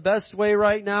 That's the best way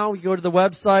right now. You go to the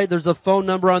website. There's a phone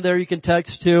number on there you can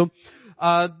text to.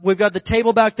 We've got the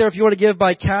table back there if you want to give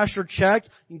by cash or check.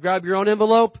 You can grab your own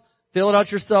envelope, fill it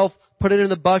out yourself, put it in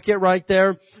the bucket right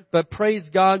there. But praise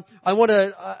God. I want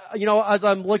to, as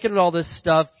I'm looking at all this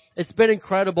stuff, it's been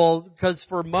incredible because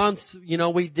for months,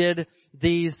 we did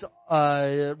these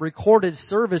recorded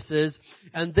services,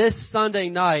 and this Sunday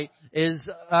night is,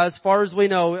 as far as we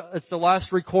know, it's the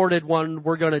last recorded one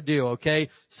we're going to do, okay?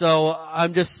 So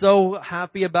I'm just so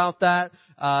happy about that.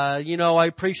 I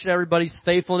appreciate everybody's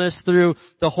faithfulness through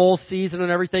the whole season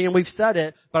and everything, and we've said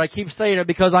it, but I keep saying it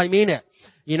because I mean it.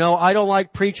 I don't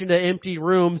like preaching to empty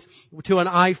rooms to an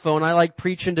iPhone. I like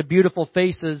preaching to beautiful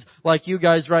faces like you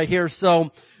guys right here.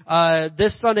 So,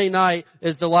 this Sunday night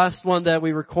is the last one that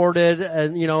we recorded,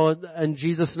 and in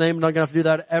Jesus' name, I'm not going to have to do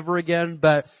that ever again,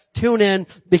 but tune in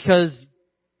because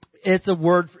it's a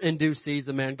word in due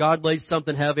season, man. God laid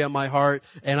something heavy on my heart,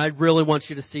 and I really want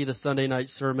you to see the Sunday night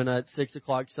sermon at 6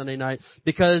 o'clock Sunday night,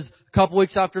 because a couple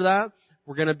weeks after that,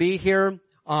 we're going to be here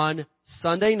on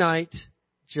Sunday night,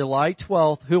 July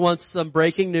 12th. Who wants some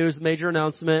breaking news, major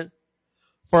announcement?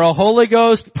 For a Holy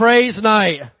Ghost praise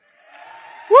night.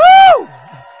 Woo!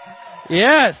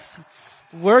 Yes.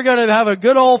 We're going to have a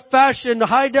good old-fashioned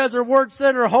High Desert Word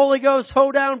Center Holy Ghost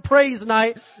Hoedown Praise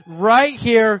Night right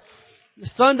here,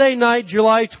 Sunday night,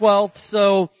 July 12th.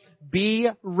 So be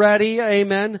ready.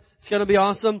 Amen. It's going to be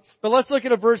awesome. But let's look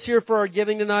at a verse here for our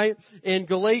giving tonight in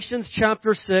Galatians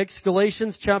chapter 6.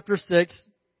 Galatians chapter 6.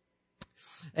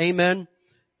 Amen.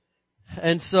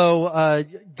 And so,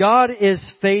 God is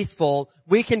faithful.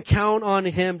 We can count on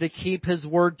Him to keep His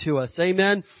word to us.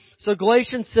 Amen. So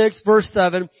Galatians 6 verse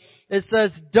 7, it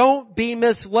says, don't be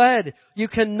misled. You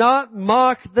cannot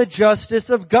mock the justice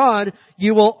of God.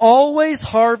 You will always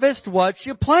harvest what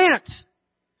you plant.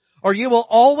 Or you will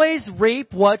always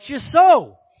reap what you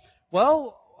sow.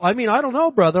 Well, I don't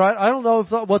know, brother. I don't know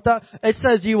what that, it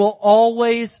says you will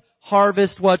always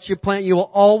harvest what you plant. You will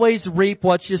always reap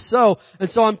what you sow. And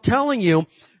so I'm telling you,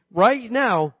 right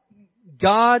now,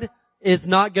 God is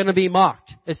not going to be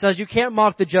mocked. It says you can't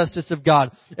mock the justice of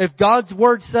God. If God's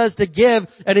word says to give,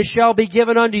 and it shall be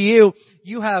given unto you,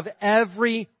 you have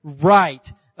every right,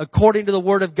 according to the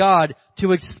word of God,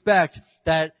 to expect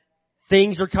that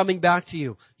things are coming back to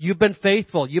you. You've been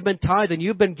faithful. You've been tithing.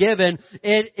 You've been given.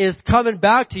 It is coming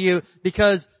back to you,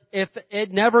 because if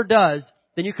it never does,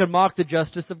 then you can mock the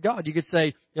justice of God. You could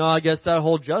say, I guess that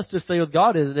whole justice thing with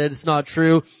God it's not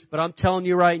true. But I'm telling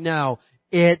you right now,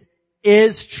 it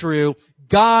is true.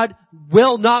 God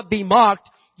will not be mocked.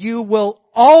 You will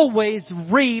always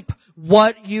reap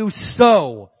what you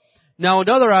sow. Now,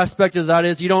 another aspect of that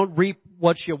is you don't reap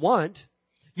what you want.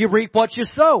 You reap what you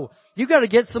sow. You got to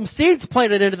get some seeds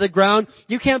planted into the ground.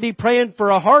 You can't be praying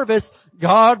for a harvest.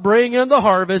 God, bring in the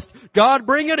harvest. God,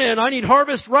 bring it in. I need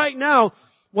harvest right now.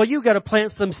 Well, you got to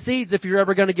plant some seeds if you're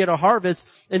ever going to get a harvest.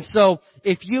 And so,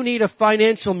 if you need a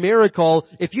financial miracle,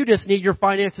 if you just need your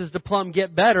finances to plumb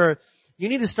get better, you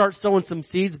need to start sowing some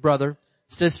seeds, brother,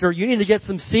 sister. You need to get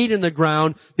some seed in the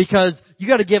ground, because you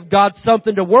got to give God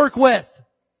something to work with.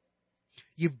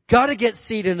 You've got to get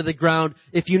seed into the ground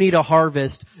if you need a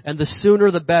harvest, and the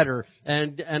sooner the better.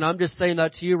 And I'm just saying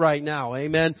that to you right now.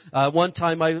 Amen. One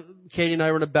time Katie and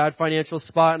I were in a bad financial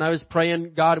spot, and I was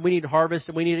praying, God, we need harvest,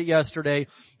 and we need it yesterday.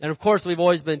 And of course, we've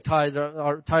always been tithing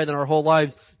our whole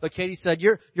lives. But Katie said,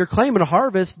 you're claiming a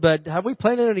harvest, but have we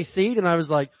planted any seed? And I was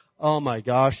like, oh my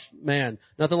gosh, man,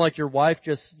 nothing like your wife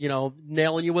just,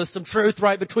 nailing you with some truth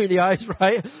right between the eyes,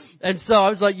 right? And so I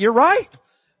was like, you're right.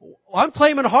 I'm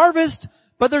claiming harvest,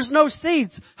 but there's no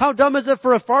seeds. How dumb is it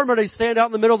for a farmer to stand out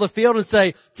in the middle of the field and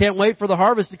say, can't wait for the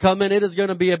harvest to come in. It is going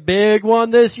to be a big one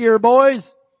this year, boys.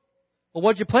 Well,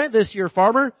 what'd you plant this year,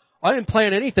 farmer? I didn't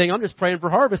plant anything. I'm just praying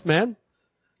for harvest, man.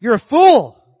 You're a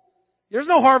fool. There's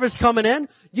no harvest coming in.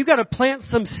 You got to plant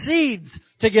some seeds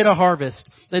to get a harvest.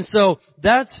 And so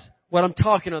that's what I'm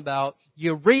talking about.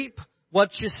 You reap what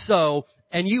you sow,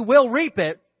 and you will reap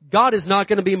it. God is not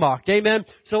going to be mocked. Amen.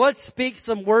 So let's speak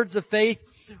some words of faith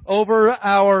over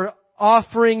our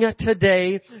offering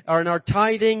today, or in our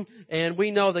tithing, and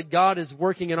we know that God is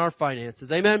working in our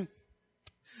finances. Amen.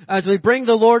 As we bring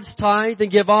the Lord's tithe and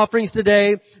give offerings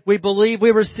today, we believe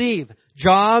we receive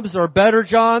jobs or better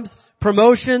jobs,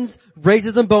 promotions,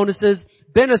 raises and bonuses,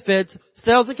 benefits,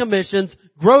 sales and commissions,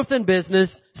 growth in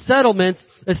business, settlements,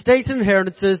 estates and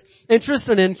inheritances, interest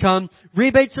and income,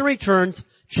 rebates and returns,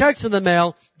 checks in the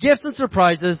mail, gifts and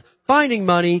surprises, finding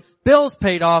money, bills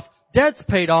paid off, debts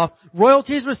paid off,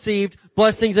 royalties received,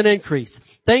 blessings and increase.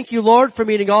 Thank you, Lord, for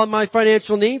meeting all of my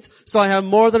financial needs so I have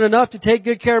more than enough to take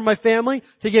good care of my family,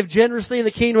 to give generously in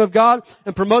the kingdom of God,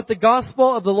 and promote the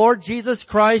gospel of the Lord Jesus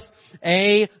Christ.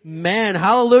 Amen.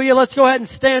 Hallelujah. Let's go ahead and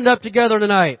stand up together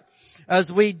tonight. As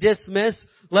we dismiss,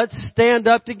 let's stand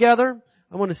up together.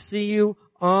 I want to see you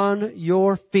on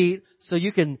your feet so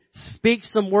you can speak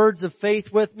some words of faith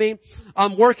with me.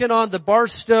 I'm working on the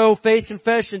Barstow Faith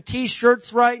Confession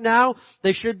t-shirts right now.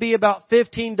 They should be about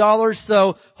 $15,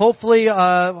 so hopefully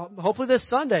this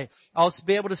Sunday I'll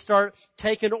be able to start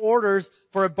taking orders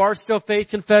for a Barstow Faith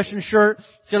Confession shirt.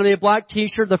 It's going to be a black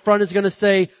t-shirt. The front is going to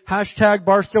say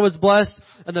 #Barstow is blessed,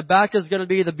 and the back is going to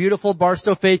be the beautiful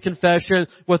Barstow Faith Confession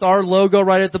with our logo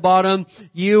right at the bottom.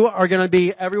 You are going to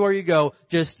be everywhere you go,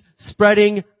 just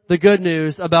spreading the good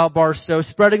news about Barstow,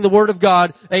 spreading the Word of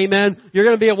God. Amen. You're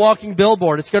going to be a walking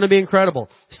billboard. It's going to be incredible.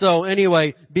 So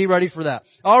anyway, be ready for that.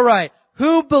 All right.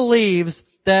 Who believes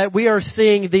that we are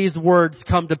seeing these words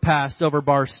come to pass over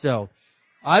Barstow?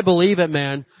 I believe it,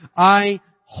 man. I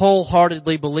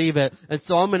wholeheartedly believe it. And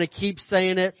so I'm going to keep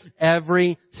saying it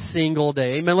every single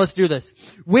day. Amen. Let's do this.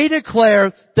 We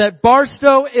declare that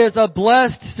Barstow is a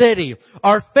blessed city.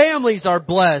 Our families are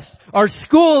blessed. Our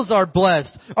schools are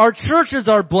blessed. Our churches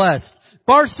are blessed.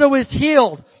 Barstow is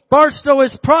healed. Barstow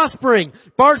is prospering.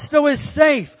 Barstow is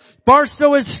safe.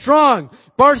 Barstow is strong.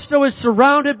 Barstow is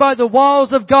surrounded by the walls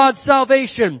of God's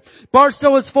salvation.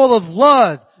 Barstow is full of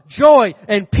love, joy,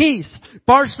 and peace.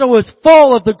 Barstow is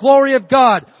full of the glory of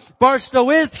God. Barstow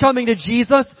is coming to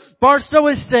Jesus. Barstow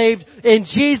is saved. In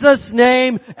Jesus'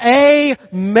 name,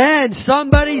 amen.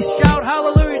 Somebody shout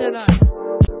hallelujah tonight.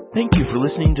 Thank you for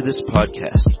listening to this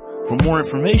podcast. For more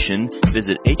information,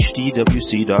 visit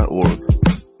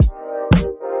hdwc.org.